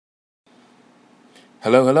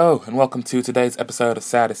Hello, hello, and welcome to today's episode of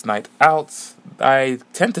Saddest Night Out. I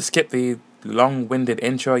tend to skip the long-winded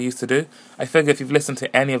intro I used to do. I figure if you've listened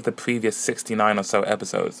to any of the previous 69 or so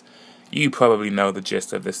episodes, you probably know the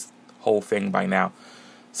gist of this whole thing by now.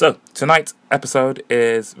 So, tonight's episode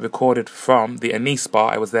is recorded from the Anise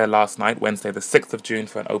Bar. I was there last night, Wednesday the 6th of June,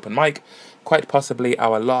 for an open mic. Quite possibly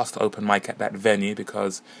our last open mic at that venue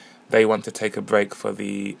because they want to take a break for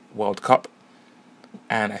the World Cup.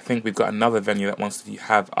 And I think we've got another venue that wants to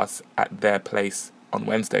have us at their place on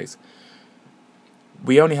Wednesdays.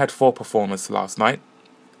 We only had 4 performers last night,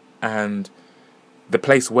 and the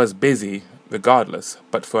place was busy regardless,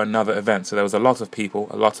 but for another event. So there was a lot of people,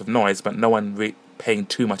 a lot of noise, but no one paying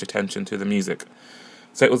too much attention to the music.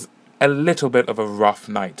 So it was a little bit of a rough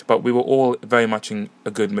night, but we were all very much in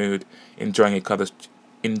a good mood, enjoying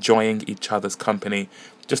each other's company,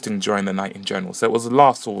 just enjoying the night in general. So it was a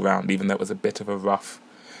laughs all round, even though it was a bit of a rough,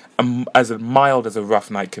 as mild as a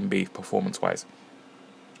rough night can be performance-wise.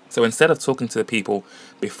 So instead of talking to the people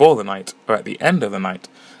before the night or at the end of the night,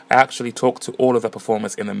 I actually talked to all of the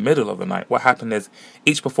performers in the middle of the night. What happened is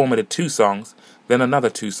each performer did 2 songs, then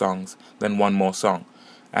another 2 songs, then one more song.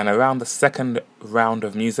 And around the second round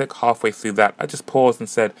of music, halfway through that, I just paused and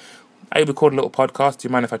said, I record a little podcast, do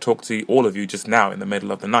you mind if I talk to all of you just now in the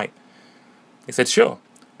middle of the night? They said, sure.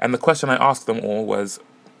 And the question I asked them all was,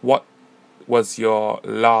 what was your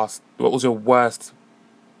worst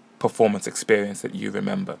performance experience that you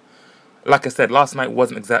remember? Like I said, last night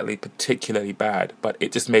wasn't exactly particularly bad, but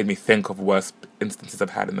it just made me think of worse instances I've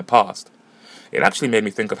had in the past. It actually made me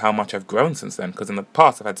think of how much I've grown since then, because in the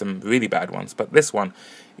past I've had some really bad ones, but this one,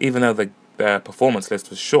 even though the performance list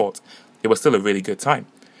was short, it was still a really good time.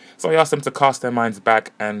 So I asked them to cast their minds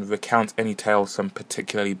back and recount any tales from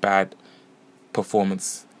particularly bad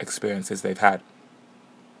performance experiences they've had.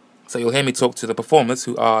 So you'll hear me talk to the performers,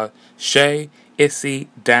 who are Shay, Issy,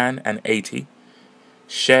 Dan, and 80.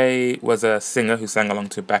 Shay was a singer who sang along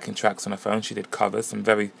to backing tracks on her phone. She did covers, some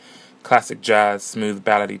very classic jazz, smooth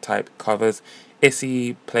ballady type covers.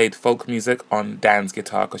 Issy played folk music on Dan's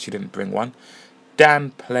guitar because she didn't bring one.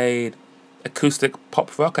 Dan played acoustic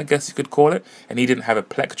pop rock, I guess you could call it, and he didn't have a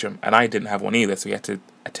plectrum, and I didn't have one either, so we had to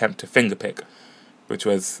attempt to fingerpick, which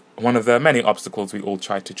was one of the many obstacles we all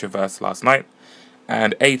tried to traverse last night.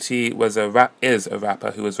 And 80 is a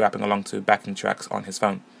rapper who was rapping along to backing tracks on his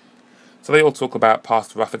phone. So they all talk about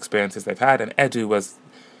past rough experiences they've had, and Edu was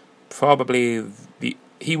probably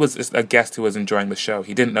he was just a guest who was enjoying the show.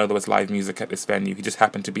 He didn't know there was live music at this venue. He just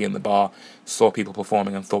happened to be in the bar, saw people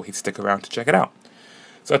performing, and thought he'd stick around to check it out.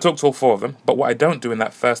 So I talked to all 4 of them, but what I don't do in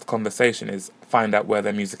that first conversation is find out where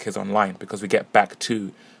their music is online, because we get back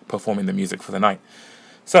to performing the music for the night.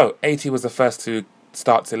 So 80 was the first to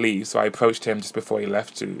start to leave, so I approached him just before he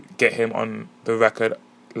left to get him on the record,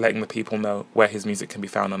 letting the people know where his music can be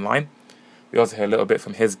found online. We also hear a little bit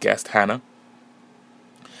from his guest, Hannah.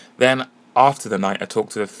 Then, after the night, I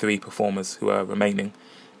talked to the 3 performers who are remaining,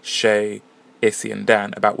 Shay, Issy, and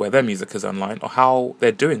Dan, about where their music is online, or how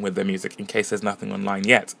they're doing with their music, in case there's nothing online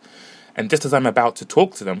yet. And just as I'm about to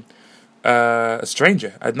talk to them, a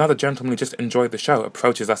stranger, another gentleman who just enjoyed the show,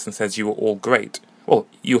 approaches us and says, "You were all great." Well,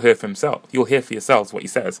 you'll hear for yourselves what he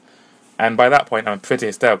says. And by that point, I'm pretty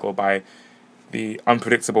hysterical by the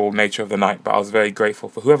unpredictable nature of the night, but I was very grateful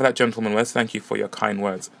for whoever that gentleman was. Thank you for your kind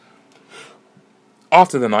words.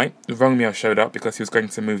 After the night, Romeo showed up because he was going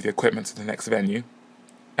to move the equipment to the next venue,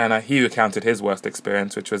 and he recounted his worst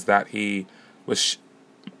experience, which was that he was,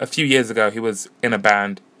 a few years ago, he was in a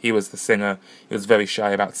band, he was the singer, he was very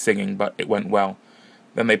shy about singing, but it went well.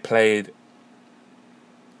 Then they played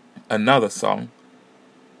another song.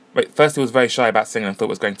 Wait, first he was very shy about singing and thought it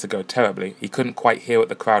was going to go terribly. He couldn't quite hear what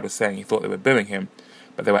the crowd was saying. He thought they were booing him,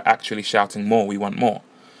 but they were actually shouting, "More, we want more."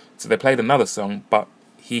 So they played another song, but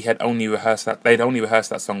they'd only rehearsed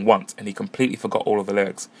that song once, and he completely forgot all of the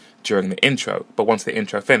lyrics during the intro. But once the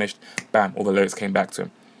intro finished, bam, all the lyrics came back to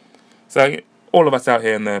him. So all of us out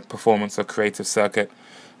here in the performance or creative circuit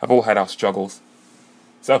have all had our struggles.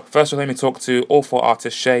 So first you'll hear me talk to all 4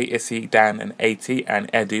 artists, Shay, Issy, Dan, and 80,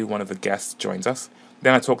 and Edu, one of the guests, joins us.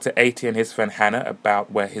 Then I talked to 80 and his friend Hannah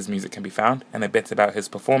about where his music can be found and a bit about his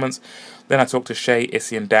performance. Then I talked to Shay,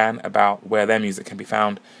 Issy, and Dan about where their music can be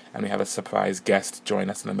found, and we have a surprise guest join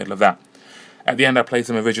us in the middle of that. At the end I play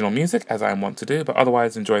some original music, as I am wont to do, but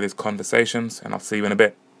otherwise enjoy these conversations, and I'll see you in a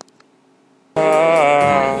bit.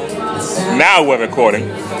 Now we're recording.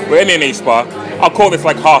 We're in the Anise Bar. I'll call this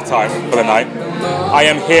like half-time for the night. I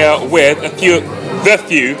am here with the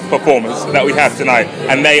few performers that we have tonight,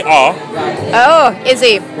 and they are... Oh,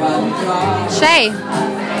 Izzy. Shay.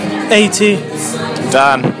 80.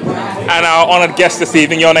 Dan. And our honoured guest this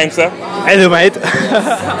evening, your name, sir? Hello, mate.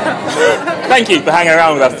 Thank you for hanging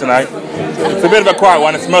around with us tonight. It's a bit of a quiet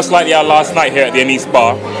one. It's most likely our last night here at the Anise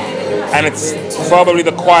Bar. And it's probably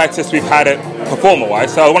the quietest we've had it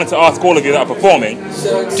performer-wise. So I wanted to ask all of you that are performing,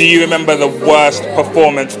 do you remember the worst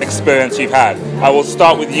performance experience you've had? I will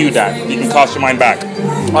start with you, Dan. You can cast your mind back.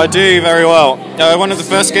 I do very well. One of the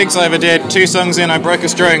first gigs I ever did, 2 songs in, I broke a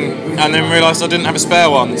string and then realised I didn't have a spare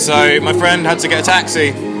one. So my friend had to get a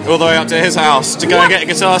taxi all the way up to his house to go and get a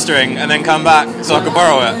guitar string and then come back so I could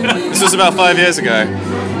borrow it. This was about 5 years ago.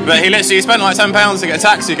 But he spent like £10 to get a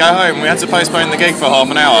taxi, go home. We had to postpone the gig for half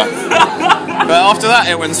an hour. But after that,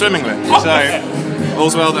 it went swimmingly. So,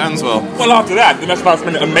 all's well that ends well. Well, after that, the must have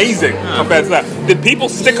been amazing compared to that. Did people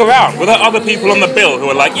stick around? Were there other people on the bill who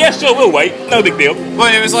were like, yeah, sure, we'll wait, no big deal? Well,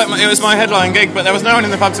 it was my headline gig, but there was no one in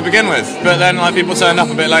the pub to begin with. But then people turned up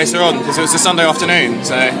a bit later on because it was a Sunday afternoon,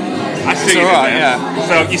 so... I see. It's alright, yeah.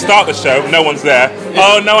 So you start the show, no one's there. Yeah.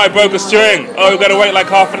 Oh no, I broke a string. Oh, we've got to wait like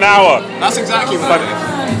half an hour. That's exactly what it is.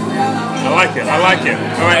 I like it.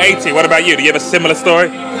 All right, AT, what about you? Do you have a similar story?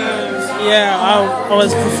 Yeah, I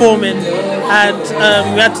was performing and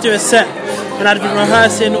we had to do a set and I'd been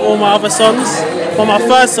rehearsing all my other songs. But my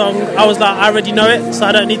first song, I was like, I already know it, so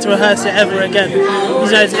I don't need to rehearse it ever again.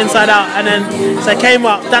 It's inside out. And then, so it came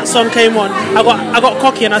up, that song came on. I got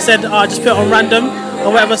cocky and I said, oh, just put it on random,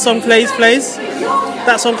 or whatever song plays.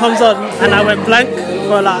 That song comes on and I went blank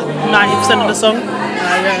for like 90% of the song.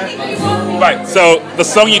 Right, so the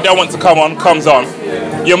song you don't want to come on comes on.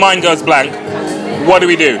 Your mind goes blank. What do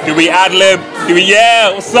we do? Do we ad-lib? Do we,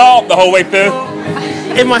 yeah, what's up, the whole way through?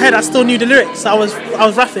 In my head, I still knew the lyrics. I was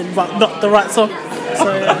rapping, but not the right song.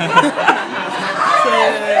 So,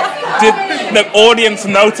 Did the audience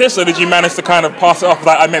notice, or did you manage to kind of pass it off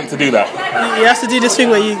like I meant to do that? You have to do this thing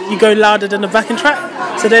where you go louder than the backing track,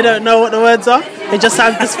 so they don't know what the words are. They just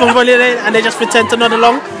have this discombobulated and they just pretend to nod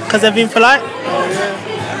along because they're being polite.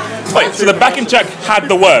 Wait, so the backing track had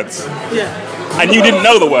the words? Yeah. And you didn't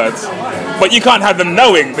know the words? But you can't have them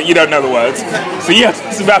knowing that you don't know the words. So you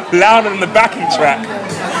have to rap louder than the backing track.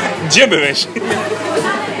 Gibberish.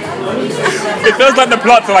 It feels like the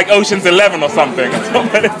plot to like Ocean's 11 or something.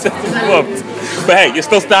 But hey, you're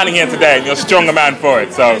still standing here today and you're a stronger man for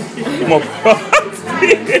it, so more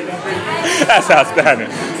that's outstanding.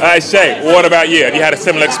 Alright, Shay, what about you? Have you had a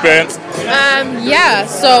similar experience? Yeah,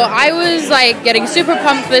 so I was like getting super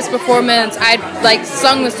pumped for this performance. I'd like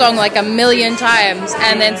sung the song like a million times,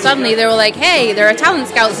 and then suddenly they were like, hey, there are talent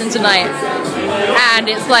scouts in tonight. And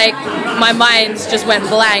it's like my mind just went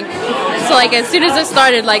blank. So like as soon as it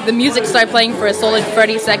started, like the music started playing for a solid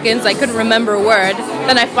 30 seconds. I couldn't remember a word.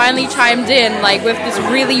 Then I finally chimed in like with this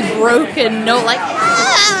really broken note, like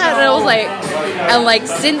ah! And I was like, and like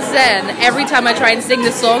since then, every time I try and sing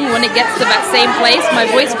the song, when it gets to that same place, my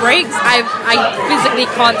voice breaks. I physically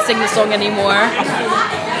can't sing the song anymore.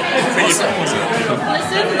 Listen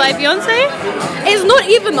by Beyonce. It's not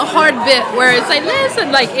even the hard bit where it's like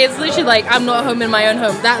listen, like it's literally like I'm not home in my own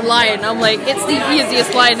home. That line, I'm like, it's the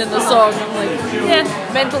easiest line in the song. I'm like, yeah,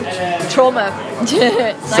 mental trauma.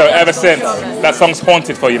 So ever since, that song's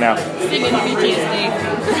haunted for you now. Singing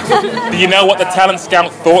PTSD. Do you know what the talent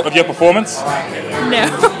scout thought of your performance? No,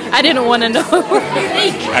 I didn't want to know.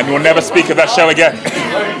 And you'll never speak of that show again.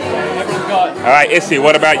 Alright, Issy,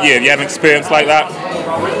 what about you? Have you had an experience like that?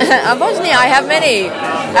 Unfortunately, I have many.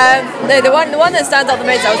 The one that stands out the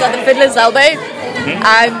most, I was at the Fiddler's Elbow,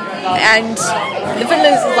 and the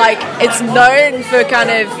Fiddler's is like, it's known for kind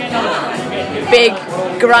of big,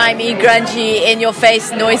 grimy, grungy,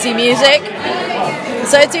 in-your-face, noisy music.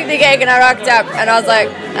 So I took the gig and I rocked up and I was like,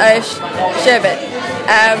 oh, shove it.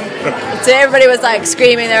 So everybody was like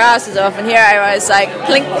screaming their asses off, and here I was like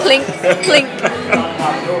clink, clink, clink,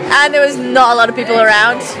 and there was not a lot of people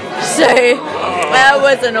around, so that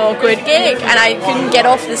was an awkward gig, and I couldn't get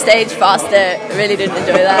off the stage faster. I really didn't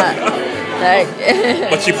enjoy that.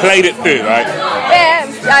 But you played it through, right? Yeah,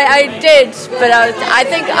 I did, but I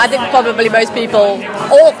think probably most people,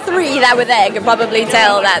 all three that were there, could probably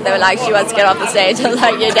tell that they were like, she wants to get off the stage. I was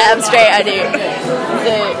like, you're damn straight I do. So,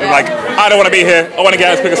 yeah. Like, I don't want to be here, I want to get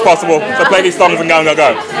out as quick as possible, so play these songs and go.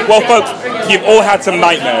 Well, folks, you've all had some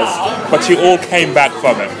nightmares, but you all came back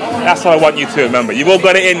from it. That's what I want you to remember. You've all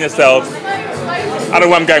got it in yourselves. I don't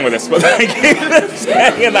know where I'm going with this, but thank you for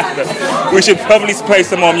saying that. We should probably play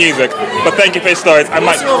some more music, but thank you for your stories.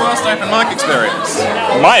 What's your last open mic experience?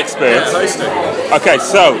 My experience? Yeah, hosting. Okay,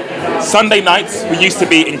 so Sunday nights we used to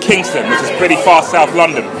be in Kingston, which is pretty far south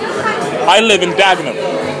London. I live in Dagenham,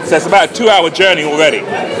 so it's about a 2-hour journey already.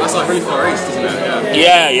 That's like really far east, isn't it?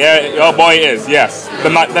 Yeah. Oh boy, it is. Yes,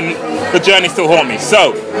 the journey still haunts me.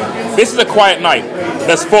 So this is a quiet night.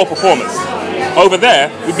 there's 4 performers. Over there,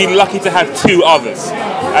 we'd be lucky to have 2 others,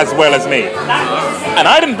 as well as me. And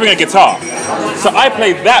I didn't bring a guitar, so I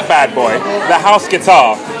played that bad boy, the house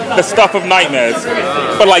guitar, the stuff of nightmares,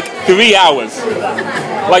 for like 3 hours.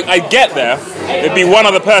 Like, I'd get there, there'd be one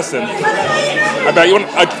other person.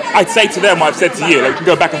 I'd say to them what I've said to you, like, we can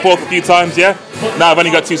go back and forth a few times, yeah? Now I've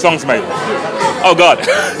only got 2 songs, mate. Oh God.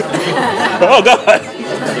 Oh God.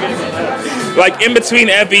 Like, in between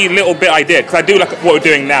every little bit I did, because I do like what we're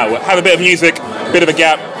doing now, have a bit of music, bit of a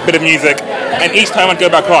gap, bit of music, and each time I'd go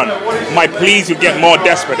back on, my pleas would get more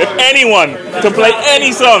desperate. If anyone can play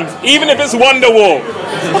any songs, even if it's Wonderwall,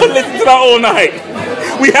 I'll listen to that all night.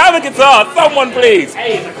 We have a guitar, someone please.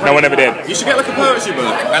 No one ever did. You should get like a poetry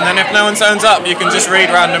book, and then if no one turns up, you can just read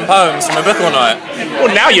random poems from a book all night.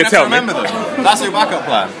 Well, now you tell me. Remember them. That's your backup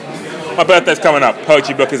plan. My birthday's coming up.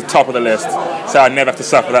 Poetry book is the top of the list, so I never have to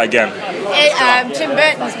suffer that again. Tim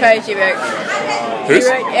Burton's poetry book. Who's?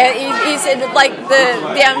 He's in like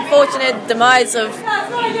the unfortunate demise of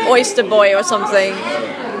Oyster Boy or something.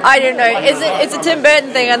 I don't know. It's a Tim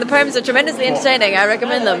Burton thing, and the poems are tremendously entertaining. I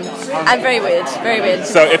recommend them. And very weird, very weird.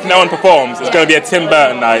 So if no one performs, it's going to be a Tim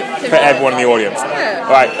Burton night for everyone in the audience. Yeah.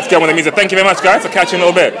 All right, let's get on with the music. Thank you very much, guys. I'll catch you in a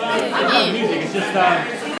little bit.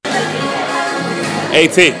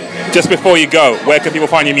 AT, just before you go, where can people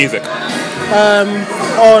find your music?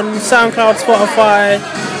 On SoundCloud, Spotify,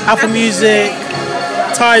 Apple Music,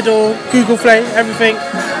 Tidal, Google Play, everything.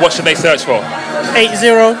 What should they search for? 80.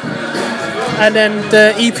 And then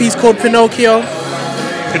the EP's called Pinocchio.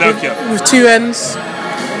 Pinocchio. With 2 N's.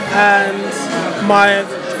 And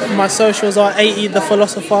my socials are 80 the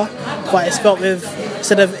Philosopher, but it's spelled with,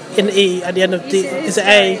 instead of an E at the end of D, it's an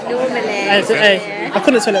A. And it's an A. I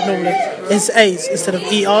couldn't spell it normally. It's A's instead of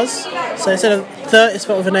ERs. So instead of the, it's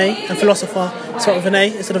spelled with an A, and Philosopher, it's spelled with an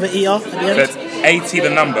A instead of an ER at the end. So it's 80 the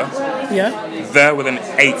number. Yeah. The with an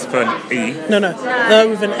 8 for an E. No. The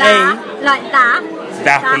with an A. Like that.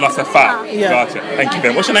 Da Philosopher. Yeah. Gotcha. Thank you,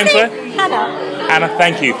 Ben. What's your name, sir? Hannah. Anna,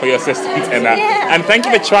 thank you for your assistance in that. Yeah. And thank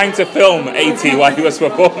you for trying to film AT while he was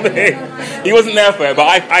performing. He wasn't there for it, but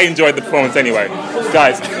I enjoyed the performance anyway.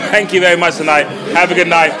 Guys, thank you very much tonight. Have a good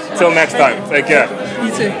night. Till next time. Take care. You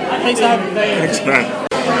too. Thanks for having me. Thanks, man.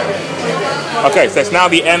 Okay, so it's now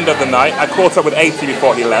the end of the night. I caught up with AT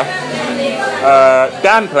before he left.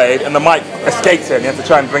 Dan played and the mic escaped him. He had to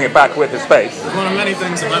try and bring it back with his face. One of many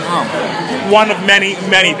things that went wrong. One of many,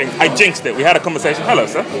 many things. I jinxed it. We had a conversation. Hello,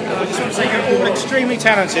 sir. I just want to say you're all extremely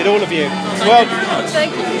talented, all of you. Well,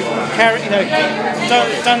 Thank you.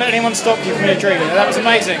 don't let anyone stop you from your dream. That was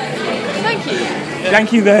amazing. Thank you.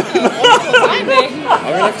 Thank you there. I'm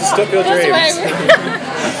gonna have to stop your dreams.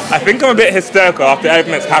 I think I'm a bit hysterical after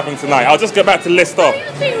everything that's happened tonight. I'll just go back to list off.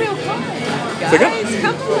 You're being real kind. So good? Guys,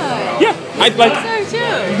 come on. Yeah, I'd like. So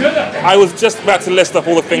too. I was just about to list off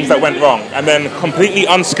all the things that went wrong, and then completely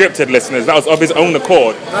unscripted, listeners. That was of his own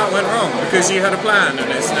accord. That went wrong because you had a plan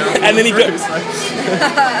and it's now. And then he goes.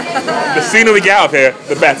 The sooner we get out of here,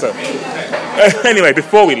 the better. Anyway,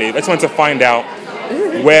 before we leave, I just wanted to find out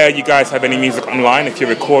where you guys have any music online, if you're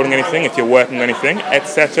recording anything, if you're working on anything,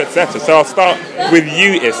 etc., etc. So I'll start with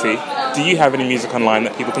you, Issy. Do you have any music online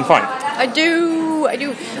that people can find? I do.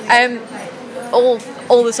 All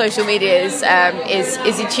the social medias is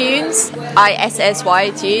Issy Tunes,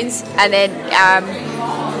 ISSY Tunes, and then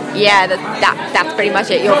that's pretty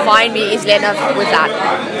much it. You'll find me easily enough with that.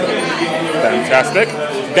 Fantastic.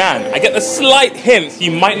 Dan, I get the slight hints you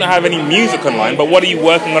might not have any music online, but what are you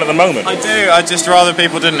working on at the moment? I do, I'd just rather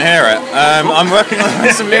people didn't hear it. I'm working on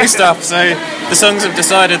some new stuff, so the songs I've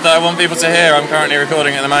decided that I want people to hear, I'm currently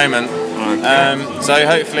recording at the moment. So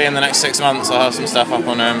hopefully in the next 6 months I'll have some stuff up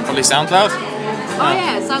on probably SoundCloud. Oh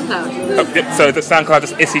yeah, SoundCloud. So the SoundCloud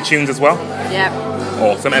just Issy Tunes as well? Yeah.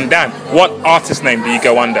 Awesome. And Dan, what artist name do you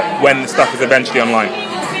go under when the stuff is eventually online?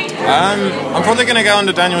 I'm probably going to go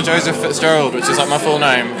under Daniel Joseph Fitzgerald, which is like my full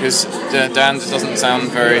name, because Dan just doesn't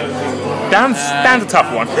sound very... Dan's a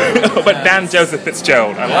tough one, but Dan Joseph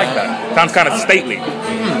Fitzgerald, I like that. Sounds kind of stately.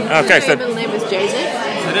 Okay, Your so middle name is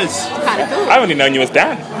Joseph. It is. Kind of cool. I've only known you as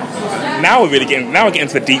Dan. Now we're getting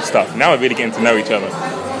into the deep stuff. Now we're really getting to know each other.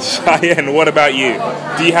 Cheyenne, what about you?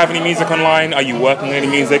 Do you have any music online? Are you working on any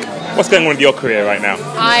music? What's going on with your career right now?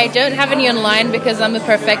 I don't have any online because I'm a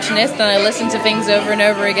perfectionist and I listen to things over and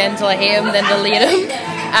over again until I hate them, then delete them.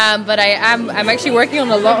 But I'm actually working on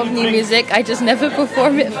a lot of new music. I just never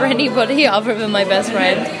perform it for anybody other than my best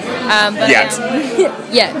friend.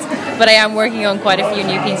 Yet. But I am working on quite a few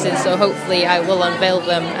new pieces, so hopefully I will unveil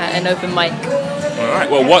them at an open mic. Alright,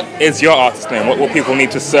 well, what is your artist name? What will people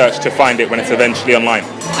need to search to find it when it's eventually online?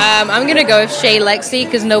 I'm gonna go with Shay Lexi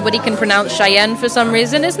because nobody can pronounce Cheyenne for some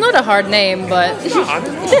reason. It's not a hard name, but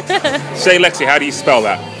Shay Lexi, how do you spell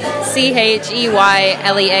that? CHEYLEXII.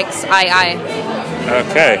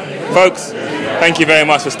 Okay. Folks, thank you very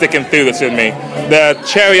much for sticking through this with me. The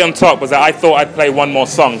cherry on top was that I thought I'd play one more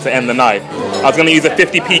song to end the night. I was going to use a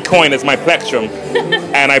 50p coin as my plectrum,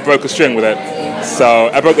 and I broke a string with it. So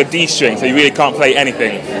I broke the D string, so you really can't play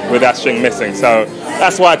anything with that string missing. So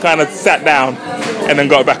that's why I kind of sat down and then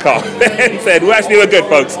got back up and said, well, actually, we're good,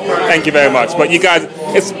 folks. Thank you very much. But you guys,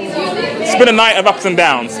 it's been a night of ups and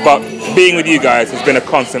downs, but being with you guys has been a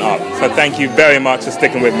constant up. So thank you very much for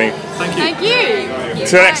sticking with me. Thank you.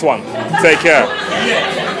 To the next one. Take care.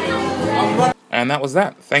 And that was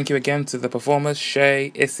that. Thank you again to the performers,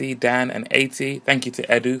 Shay, Issy, Dan, and AT. Thank you to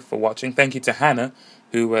Edu for watching. Thank you to Hannah,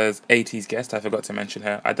 who was AT's guest. I forgot to mention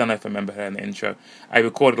her. I don't know if I remember her in the intro. I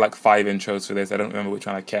recorded like 5 intros for this. I don't remember which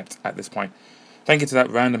one I kept at this point. Thank you to that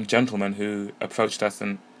random gentleman who approached us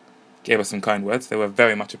and gave us some kind words. They were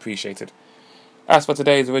very much appreciated. As for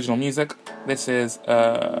today's original music, this is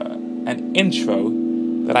an intro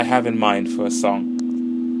that I have in mind for a song.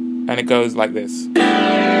 And it goes like this.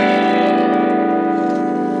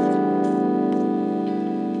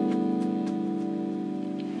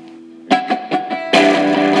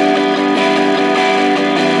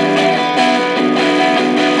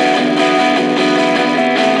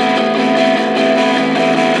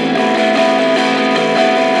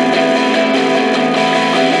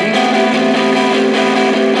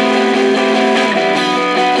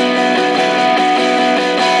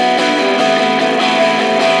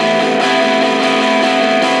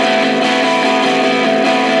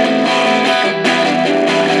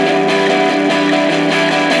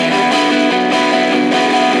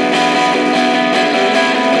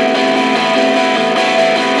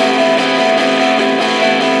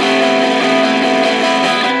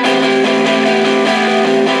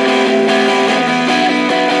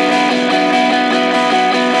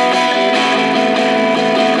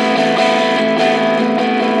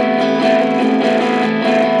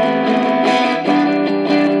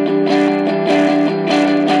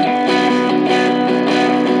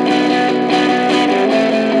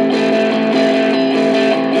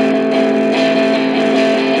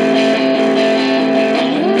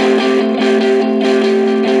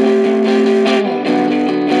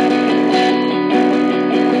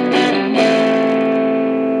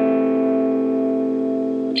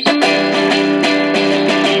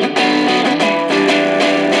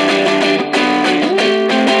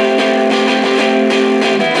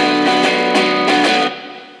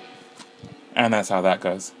 And that's how that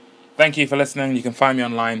goes. Thank you for listening. You can find me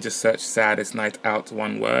online. Just search Saddest Night Out,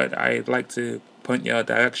 one word. I'd like to point you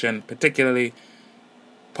particularly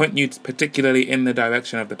in the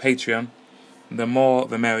direction of the Patreon. The more,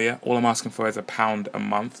 the merrier. All I'm asking for is £1 a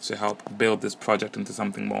month to help build this project into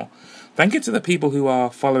something more. Thank you to the people who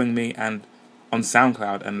are following me and on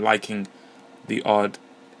SoundCloud and liking the odd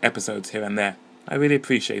episodes here and there. I really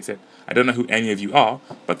appreciate it. I don't know who any of you are,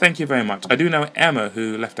 but thank you very much. I do know Emma,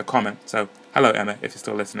 who left a comment, so hello Emma, if you're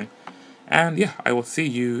still listening. And yeah, I will see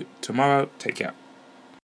you tomorrow. Take care.